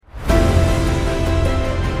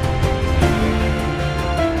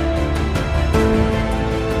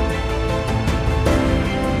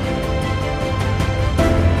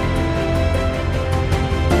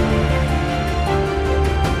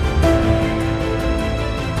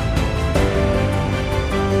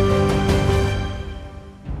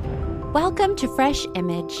to Fresh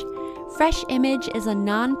Image. Fresh Image is a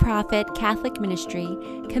non-profit Catholic ministry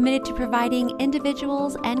committed to providing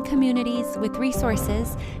individuals and communities with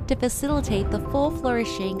resources to facilitate the full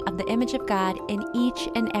flourishing of the image of God in each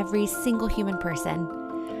and every single human person.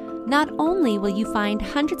 Not only will you find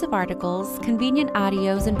hundreds of articles, convenient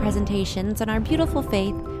audios, and presentations on our beautiful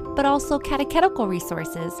faith, but also catechetical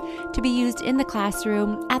resources to be used in the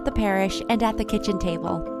classroom, at the parish, and at the kitchen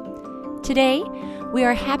table. Today, we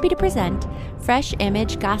are happy to present Fresh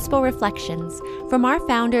Image Gospel Reflections from our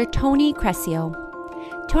founder, Tony Crescio.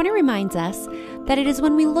 Tony reminds us that it is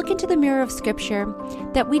when we look into the mirror of Scripture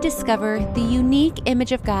that we discover the unique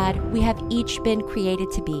image of God we have each been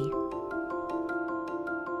created to be.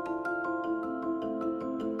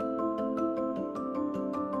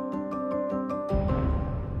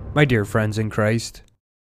 My dear friends in Christ,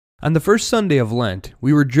 on the first Sunday of Lent,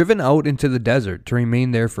 we were driven out into the desert to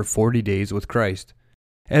remain there for 40 days with Christ.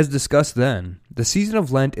 As discussed then, the season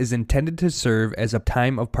of Lent is intended to serve as a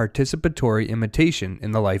time of participatory imitation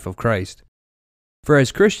in the life of Christ. For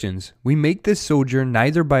as Christians, we make this sojourn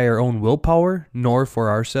neither by our own willpower nor for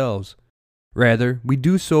ourselves. Rather, we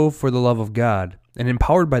do so for the love of God and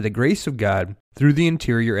empowered by the grace of God through the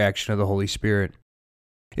interior action of the Holy Spirit.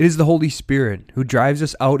 It is the Holy Spirit who drives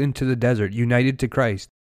us out into the desert united to Christ,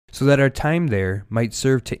 so that our time there might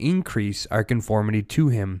serve to increase our conformity to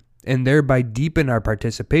Him, and thereby deepen our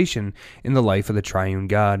participation in the life of the triune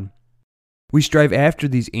God. We strive after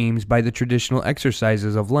these aims by the traditional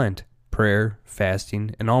exercises of Lent, prayer,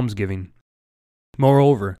 fasting, and almsgiving.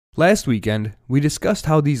 Moreover, last weekend, we discussed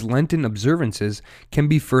how these Lenten observances can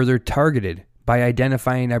be further targeted by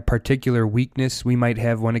identifying a particular weakness we might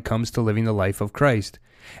have when it comes to living the life of Christ,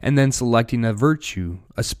 and then selecting a virtue,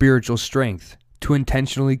 a spiritual strength, to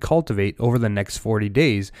intentionally cultivate over the next 40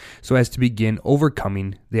 days so as to begin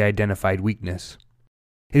overcoming the identified weakness.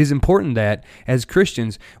 It is important that, as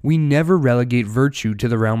Christians, we never relegate virtue to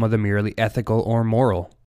the realm of the merely ethical or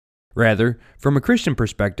moral. Rather, from a Christian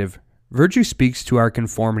perspective, virtue speaks to our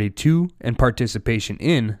conformity to and participation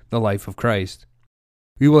in the life of Christ.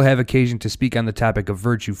 We will have occasion to speak on the topic of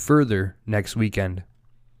virtue further next weekend.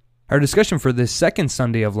 Our discussion for this second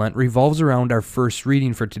Sunday of Lent revolves around our first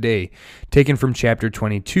reading for today, taken from chapter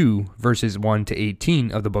 22, verses 1 to 18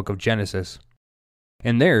 of the book of Genesis.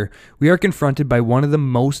 And there, we are confronted by one of the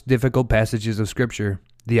most difficult passages of Scripture,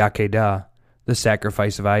 the Akedah, the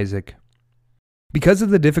sacrifice of Isaac. Because of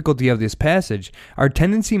the difficulty of this passage, our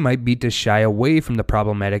tendency might be to shy away from the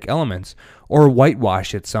problematic elements, or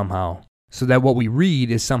whitewash it somehow, so that what we read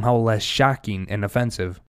is somehow less shocking and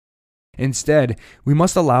offensive. Instead, we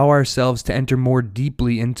must allow ourselves to enter more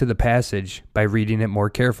deeply into the passage by reading it more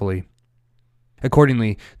carefully.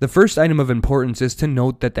 Accordingly, the first item of importance is to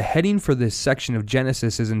note that the heading for this section of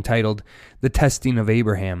Genesis is entitled, The Testing of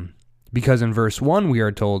Abraham, because in verse 1 we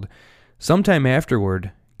are told, sometime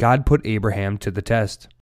afterward, God put Abraham to the test.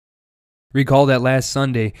 Recall that last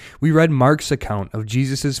Sunday, we read Mark's account of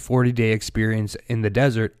Jesus' 40-day experience in the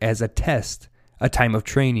desert as a test, a time of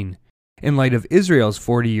training, in light of Israel's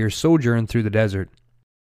 40-year sojourn through the desert.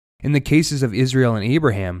 In the cases of Israel and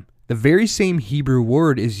Abraham, the very same Hebrew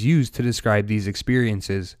word is used to describe these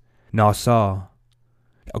experiences, nasah.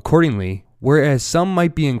 Accordingly, whereas some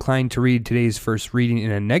might be inclined to read today's first reading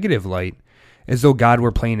in a negative light, as though God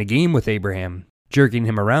were playing a game with Abraham, jerking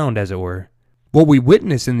him around as it were, what we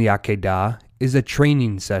witness in the Akedah is a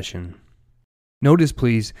training session. Notice,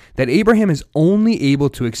 please, that Abraham is only able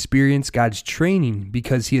to experience God's training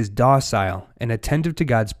because he is docile and attentive to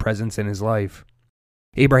God's presence in his life.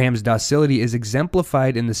 Abraham's docility is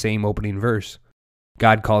exemplified in the same opening verse.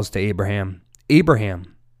 God calls to Abraham,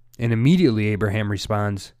 "Abraham," and immediately Abraham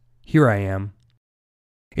responds, "Here I am."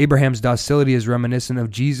 Abraham's docility is reminiscent of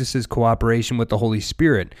Jesus' cooperation with the Holy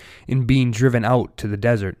Spirit in being driven out to the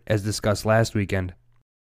desert, as discussed last weekend.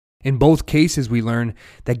 In both cases, we learn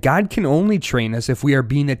that God can only train us if we are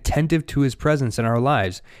being attentive to His presence in our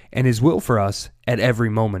lives and His will for us at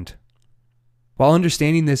every moment. While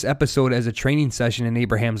understanding this episode as a training session in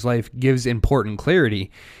Abraham's life gives important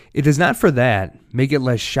clarity, it does not for that make it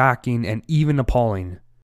less shocking and even appalling.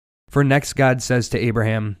 For next God says to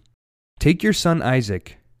Abraham, "Take your son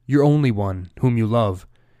Isaac, your only one, whom you love,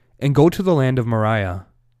 and go to the land of Moriah.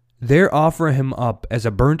 There offer him up as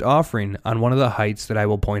a burnt offering on one of the heights that I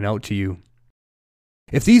will point out to you."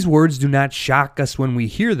 If these words do not shock us when we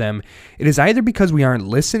hear them, it is either because we aren't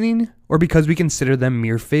listening or because we consider them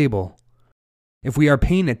mere fable. If we are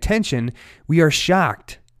paying attention, we are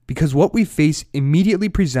shocked because what we face immediately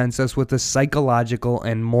presents us with a psychological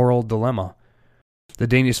and moral dilemma. The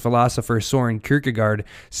Danish philosopher Soren Kierkegaard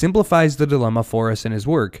simplifies the dilemma for us in his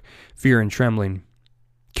work, Fear and Trembling.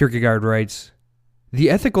 Kierkegaard writes, "The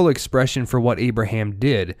ethical expression for what Abraham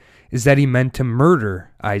did is that he meant to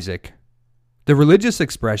murder Isaac. The religious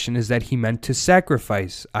expression is that he meant to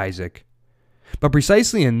sacrifice Isaac. But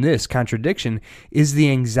precisely in this contradiction is the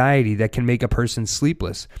anxiety that can make a person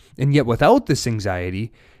sleepless, and yet without this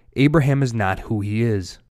anxiety, Abraham is not who he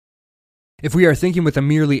is." If we are thinking with a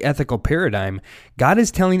merely ethical paradigm, God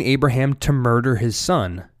is telling Abraham to murder his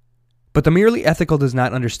son. But the merely ethical does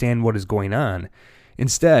not understand what is going on.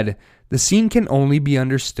 Instead, the scene can only be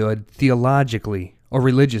understood theologically or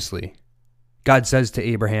religiously. God says to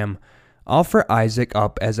Abraham, "Offer Isaac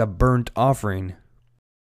up as a burnt offering."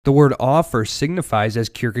 The word offer signifies, as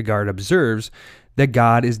Kierkegaard observes, that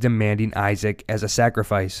God is demanding Isaac as a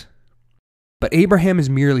sacrifice. But Abraham is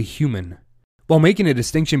merely human. While making a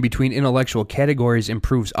distinction between intellectual categories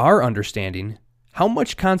improves our understanding, how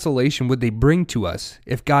much consolation would they bring to us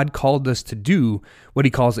if God called us to do what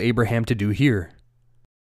he calls Abraham to do here?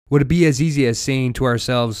 Would it be as easy as saying to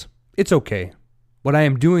ourselves, "It's okay. What I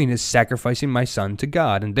am doing is sacrificing my son to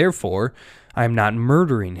God, and therefore I am not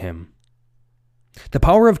murdering him"? The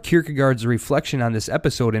power of Kierkegaard's reflection on this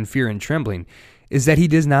episode in Fear and Trembling is that he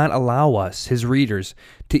does not allow us, his readers,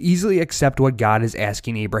 to easily accept what God is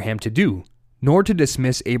asking Abraham to do, nor to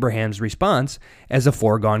dismiss Abraham's response as a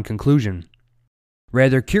foregone conclusion.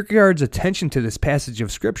 Rather, Kierkegaard's attention to this passage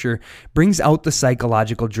of Scripture brings out the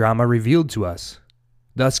psychological drama revealed to us.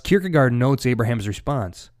 Thus, Kierkegaard notes Abraham's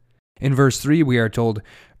response. In verse 3, we are told,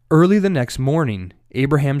 "Early the next morning,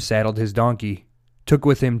 Abraham saddled his donkey, took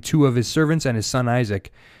with him 2 of his servants and his son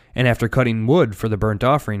Isaac, and after cutting wood for the burnt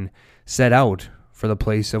offering, set out for the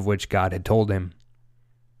place of which God had told him."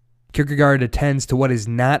 Kierkegaard attends to what is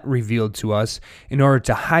not revealed to us in order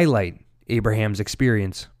to highlight Abraham's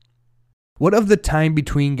experience. What of the time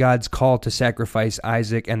between God's call to sacrifice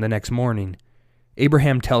Isaac and the next morning?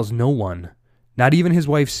 Abraham tells no one, not even his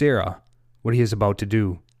wife Sarah, what he is about to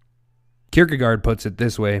do. Kierkegaard puts it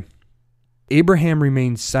this way: Abraham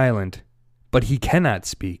remains silent, but he cannot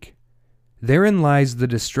speak. Therein lies the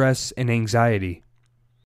distress and anxiety.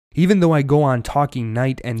 Even though I go on talking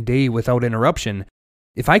night and day without interruption,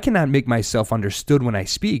 if I cannot make myself understood when I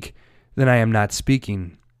speak, then I am not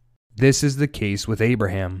speaking. This is the case with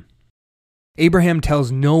Abraham. Abraham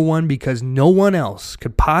tells no one because no one else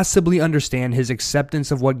could possibly understand his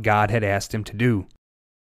acceptance of what God had asked him to do.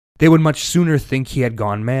 They would much sooner think he had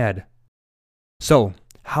gone mad. So,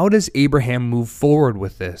 how does Abraham move forward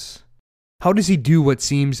with this? How does he do what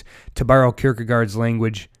seems, to borrow Kierkegaard's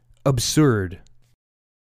language, absurd?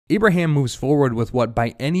 Abraham moves forward with what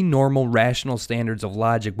by any normal rational standards of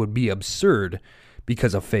logic would be absurd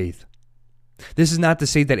because of faith. This is not to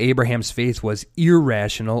say that Abraham's faith was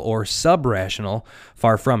irrational or sub-rational,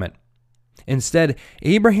 far from it. Instead,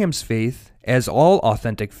 Abraham's faith, as all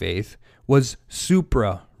authentic faith, was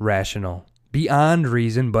supra-rational, beyond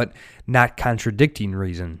reason but not contradicting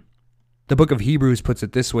reason. The book of Hebrews puts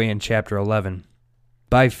it this way in chapter 11.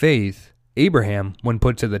 By faith, Abraham, when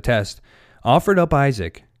put to the test, offered up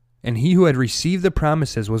Isaac, and he who had received the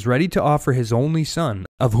promises was ready to offer his only son,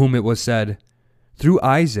 of whom it was said, "Through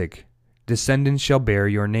Isaac descendants shall bear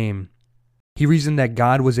your name." He reasoned that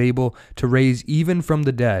God was able to raise even from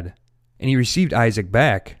the dead, and he received Isaac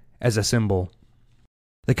back as a symbol.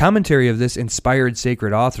 The commentary of this inspired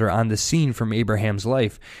sacred author on the scene from Abraham's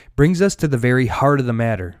life brings us to the very heart of the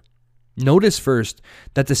matter. Notice first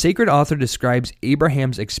that the sacred author describes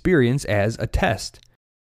Abraham's experience as a test.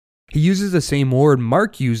 He uses the same word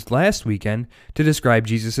Mark used last weekend to describe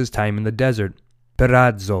Jesus' time in the desert,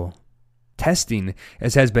 perazzo. Testing,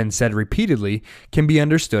 as has been said repeatedly, can be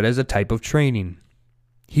understood as a type of training.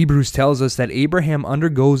 Hebrews tells us that Abraham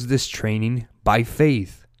undergoes this training by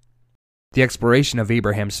faith. The exploration of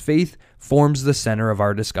Abraham's faith forms the center of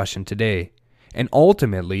our discussion today, and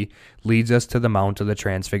ultimately leads us to the Mount of the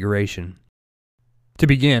Transfiguration. To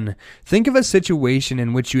begin, think of a situation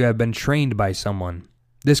in which you have been trained by someone.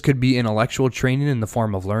 This could be intellectual training in the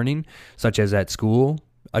form of learning, such as at school,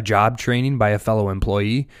 a job training by a fellow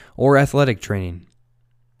employee, or athletic training.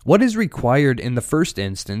 What is required in the first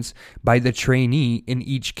instance by the trainee in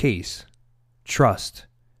each case? Trust.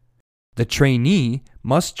 The trainee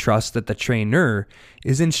must trust that the trainer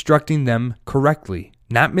is instructing them correctly,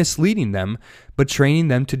 not misleading them, but training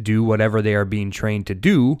them to do whatever they are being trained to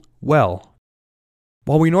do well.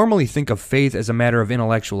 While we normally think of faith as a matter of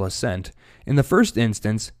intellectual assent, in the first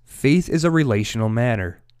instance, faith is a relational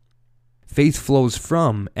matter. Faith flows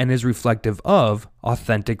from and is reflective of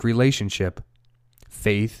authentic relationship.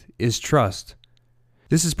 Faith is trust.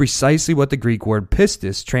 This is precisely what the Greek word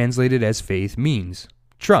pistis, translated as faith, means: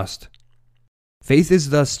 trust. Faith is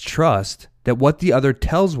thus trust that what the other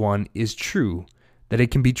tells one is true, that it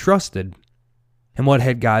can be trusted. And what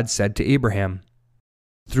had God said to Abraham?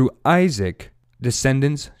 Through Isaac,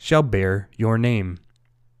 descendants shall bear your name.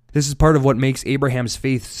 This is part of what makes Abraham's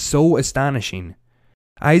faith so astonishing.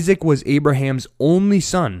 Isaac was Abraham's only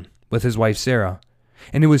son with his wife Sarah,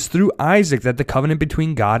 and it was through Isaac that the covenant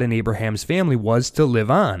between God and Abraham's family was to live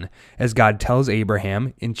on, as God tells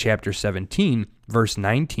Abraham in chapter 17, verse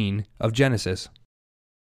 19 of Genesis.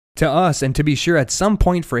 To us, and to be sure at some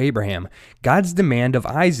point for Abraham, God's demand of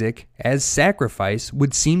Isaac as sacrifice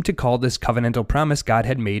would seem to call this covenantal promise God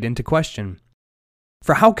had made into question.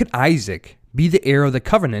 For how could Isaac be the heir of the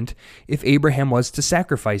covenant if Abraham was to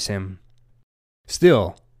sacrifice him?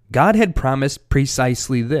 Still, God had promised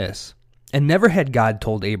precisely this, and never had God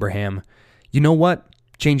told Abraham, you know what,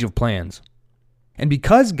 change of plans. And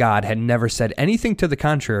because God had never said anything to the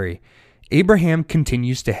contrary, Abraham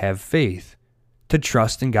continues to have faith, to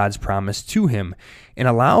trust in God's promise to him, and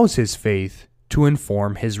allows his faith to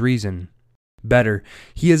inform his reason. Better,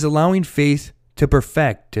 he is allowing faith to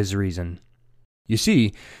perfect his reason. You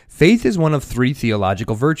see, faith is one of three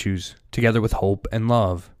theological virtues, together with hope and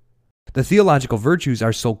love. The theological virtues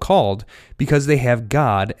are so called because they have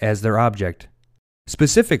God as their object.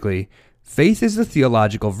 Specifically, faith is the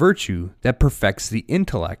theological virtue that perfects the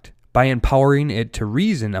intellect by empowering it to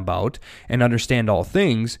reason about and understand all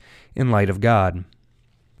things in light of God.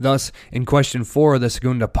 Thus, in question 4 of the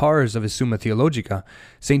Segunda Pars of his Summa Theologica,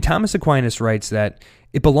 St. Thomas Aquinas writes that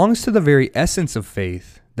it belongs to the very essence of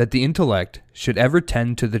faith that the intellect should ever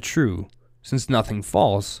tend to the true, since nothing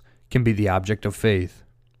false can be the object of faith.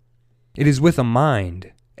 It is with a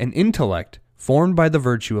mind, an intellect, formed by the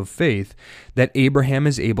virtue of faith, that Abraham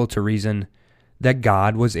is able to reason that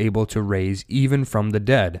God was able to raise even from the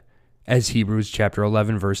dead, as Hebrews chapter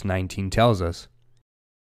 11 verse 19 tells us.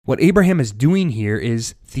 What Abraham is doing here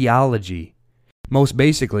is theology. Most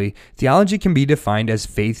basically, theology can be defined as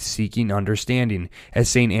faith-seeking understanding, as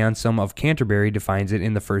St. Anselm of Canterbury defines it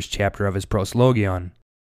in the first chapter of his Proslogion.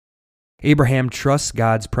 Abraham trusts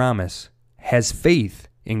God's promise, has faith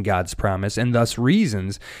in God's promise, and thus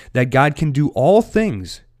reasons that God can do all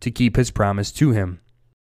things to keep his promise to him.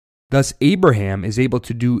 Thus, Abraham is able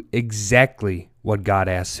to do exactly what God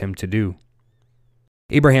asks him to do.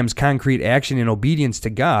 Abraham's concrete action in obedience to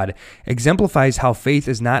God exemplifies how faith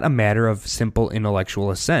is not a matter of simple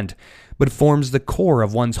intellectual assent, but forms the core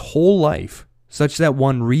of one's whole life, such that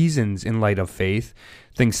one reasons in light of faith,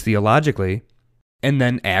 thinks theologically, and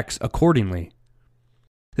then acts accordingly.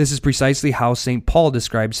 This is precisely how St. Paul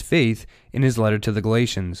describes faith in his letter to the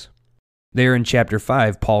Galatians. There in chapter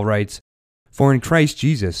 5, Paul writes, "For in Christ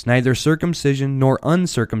Jesus neither circumcision nor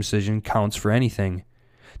uncircumcision counts for anything.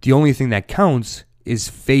 The only thing that counts is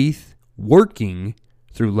faith working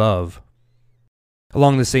through love."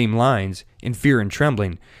 Along the same lines, in Fear and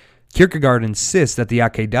Trembling, Kierkegaard insists that the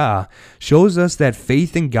Akedah shows us that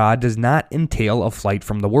faith in God does not entail a flight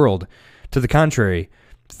from the world. To the contrary,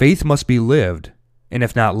 faith must be lived, and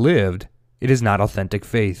if not lived, it is not authentic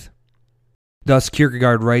faith. Thus,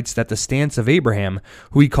 Kierkegaard writes that the stance of Abraham,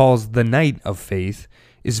 who he calls the knight of faith,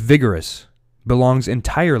 is vigorous, belongs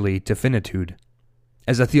entirely to finitude.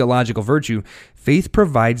 As a theological virtue, faith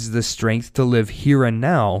provides the strength to live here and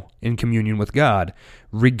now in communion with God,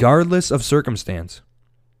 regardless of circumstance.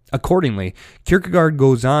 Accordingly, Kierkegaard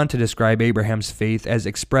goes on to describe Abraham's faith as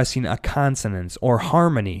expressing a consonance or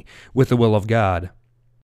harmony with the will of God.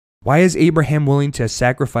 Why is Abraham willing to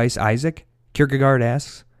sacrifice Isaac? Kierkegaard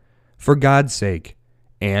asks. For God's sake,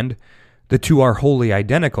 and, the two are wholly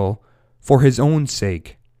identical, for his own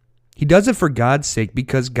sake. He does it for God's sake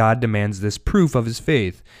because God demands this proof of his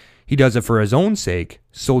faith. He does it for his own sake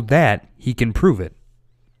so that he can prove it.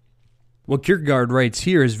 What Kierkegaard writes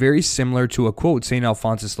here is very similar to a quote St.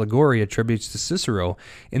 Alphonsus Liguori attributes to Cicero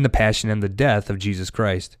in The Passion and the Death of Jesus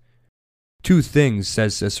Christ. "Two things,"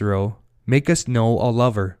 says Cicero, "make us know a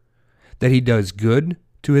lover, that he does good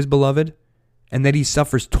to his beloved, and that he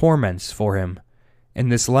suffers torments for him, and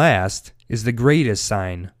this last is the greatest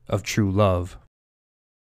sign of true love."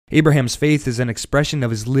 Abraham's faith is an expression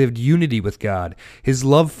of his lived unity with God, his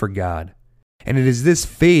love for God, and it is this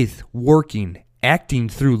faith working, acting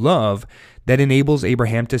through love, that enables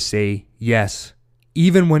Abraham to say yes,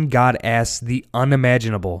 even when God asks the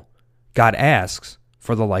unimaginable. God asks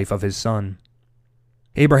for the life of his son.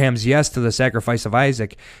 Abraham's yes to the sacrifice of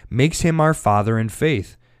Isaac makes him our father in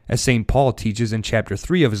faith, as St. Paul teaches in chapter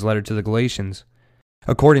 3 of his letter to the Galatians.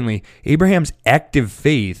 Accordingly, Abraham's active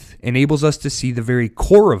faith enables us to see the very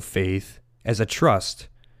core of faith as a trust.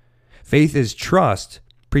 Faith is trust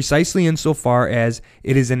precisely insofar as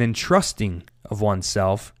it is an entrusting of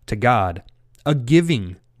oneself to God, a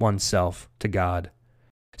giving oneself to God.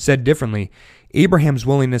 Said differently, Abraham's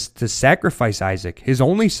willingness to sacrifice Isaac, his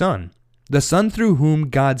only son, the son through whom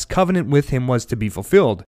God's covenant with him was to be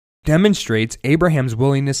fulfilled, demonstrates Abraham's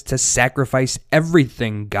willingness to sacrifice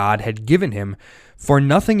everything God had given him for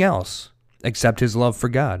nothing else except his love for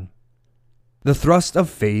God. The thrust of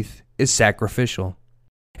faith is sacrificial,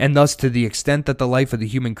 and thus to the extent that the life of the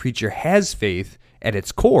human creature has faith at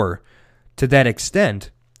its core, to that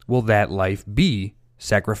extent will that life be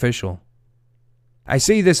sacrificial. I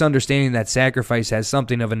say this understanding that sacrifice has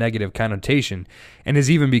something of a negative connotation and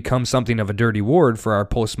has even become something of a dirty word for our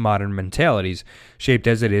postmodern mentalities, shaped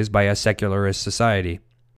as it is by a secularist society.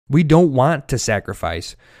 We don't want to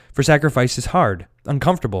sacrifice, for sacrifice is hard,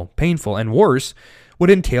 uncomfortable, painful, and worse,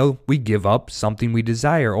 would entail we give up something we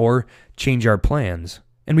desire or change our plans,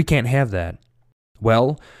 and we can't have that.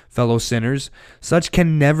 Well, fellow sinners, such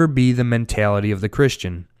can never be the mentality of the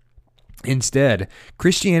Christian. Instead,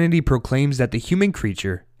 Christianity proclaims that the human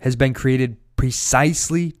creature has been created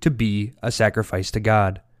precisely to be a sacrifice to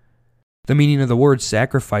God. The meaning of the word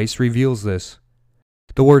sacrifice reveals this.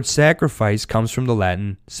 The word sacrifice comes from the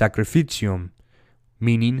Latin sacrificium,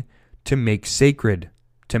 meaning to make sacred,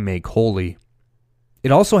 to make holy.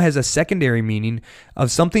 It also has a secondary meaning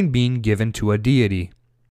of something being given to a deity.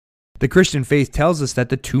 The Christian faith tells us that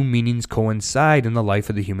the two meanings coincide in the life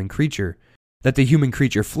of the human creature, that the human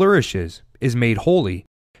creature flourishes, is made holy,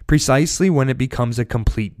 precisely when it becomes a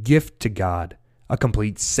complete gift to God, a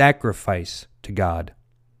complete sacrifice to God.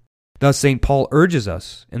 Thus St. Paul urges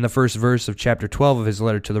us, in the first verse of chapter 12 of his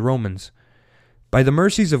letter to the Romans, "By the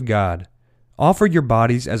mercies of God, offer your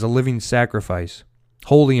bodies as a living sacrifice,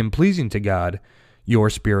 holy and pleasing to God,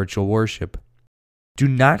 your spiritual worship. Do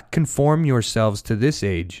not conform yourselves to this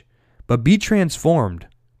age, but be transformed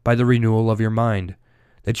by the renewal of your mind,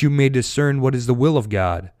 that you may discern what is the will of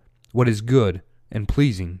God, what is good and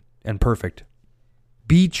pleasing and perfect."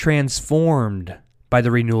 Be transformed by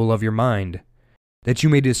the renewal of your mind, that you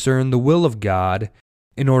may discern the will of God,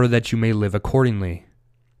 in order that you may live accordingly.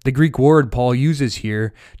 The Greek word Paul uses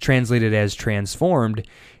here, translated as transformed,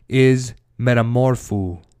 is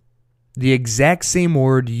metamorphou, the exact same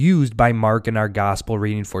word used by Mark in our gospel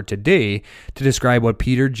reading for today to describe what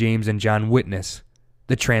Peter, James, and John witness,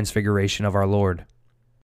 the transfiguration of our Lord.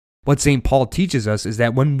 What St. Paul teaches us is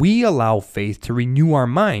that when we allow faith to renew our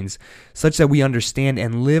minds such that we understand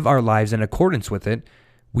and live our lives in accordance with it,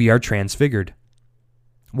 we are transfigured.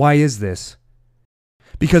 Why is this?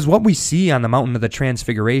 Because what we see on the mountain of the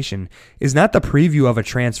transfiguration is not the preview of a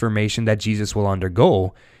transformation that Jesus will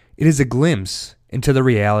undergo. It is a glimpse into the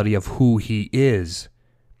reality of who he is.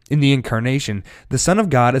 In the incarnation, the Son of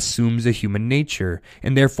God assumes a human nature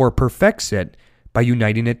and therefore perfects it by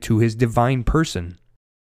uniting it to his divine person.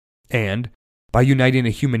 And, by uniting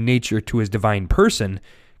a human nature to his divine person,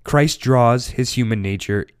 Christ draws his human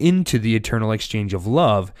nature into the eternal exchange of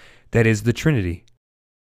love that is the Trinity,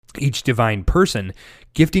 each divine person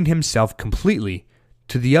gifting himself completely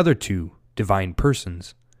to the other two divine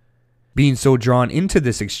persons. Being so drawn into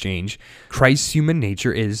this exchange, Christ's human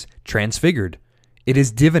nature is transfigured. It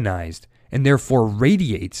is divinized, and therefore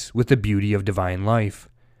radiates with the beauty of divine life.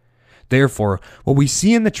 Therefore, what we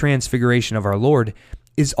see in the transfiguration of our Lord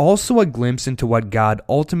is also a glimpse into what God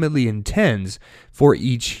ultimately intends for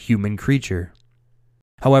each human creature.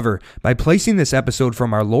 However, by placing this episode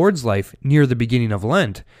from our Lord's life near the beginning of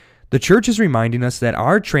Lent, the Church is reminding us that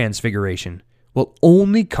our transfiguration will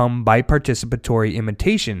only come by participatory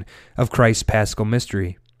imitation of Christ's paschal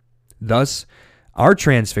mystery. Thus, our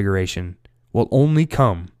transfiguration will only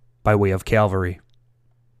come by way of Calvary.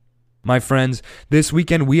 My friends, this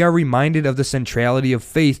weekend we are reminded of the centrality of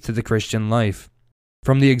faith to the Christian life.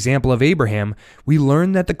 From the example of Abraham, we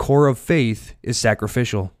learn that the core of faith is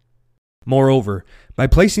sacrificial. Moreover, by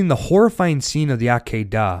placing the horrifying scene of the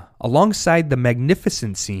Akedah alongside the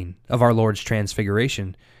magnificent scene of our Lord's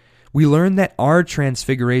transfiguration, we learn that our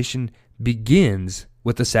transfiguration begins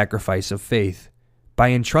with the sacrifice of faith, by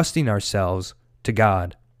entrusting ourselves to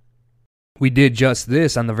God. We did just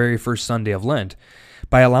this on the very first Sunday of Lent,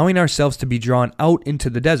 by allowing ourselves to be drawn out into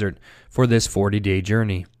the desert for this 40-day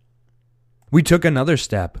journey. We took another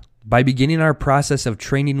step by beginning our process of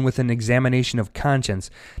training with an examination of conscience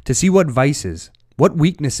to see what vices, what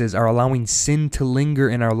weaknesses are allowing sin to linger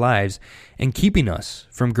in our lives and keeping us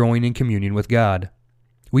from growing in communion with God.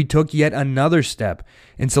 We took yet another step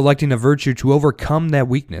in selecting a virtue to overcome that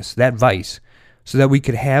weakness, that vice, so that we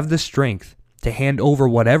could have the strength to hand over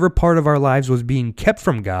whatever part of our lives was being kept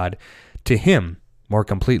from God to Him more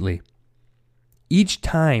completely. Each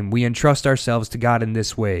time we entrust ourselves to God in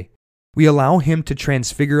this way, we allow Him to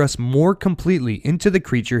transfigure us more completely into the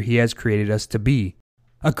creature He has created us to be,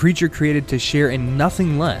 a creature created to share in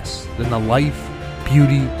nothing less than the life,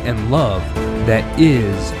 beauty, and love that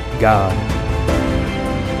is God.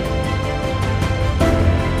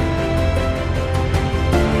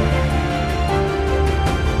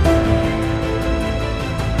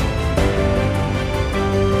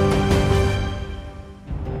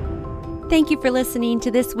 Thank you for listening to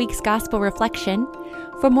this week's Gospel Reflection.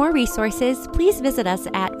 For more resources, please visit us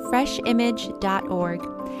at freshimage.org.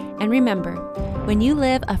 And remember, when you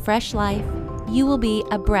live a fresh life, you will be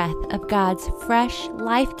a breath of God's fresh,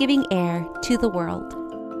 life-giving air to the world.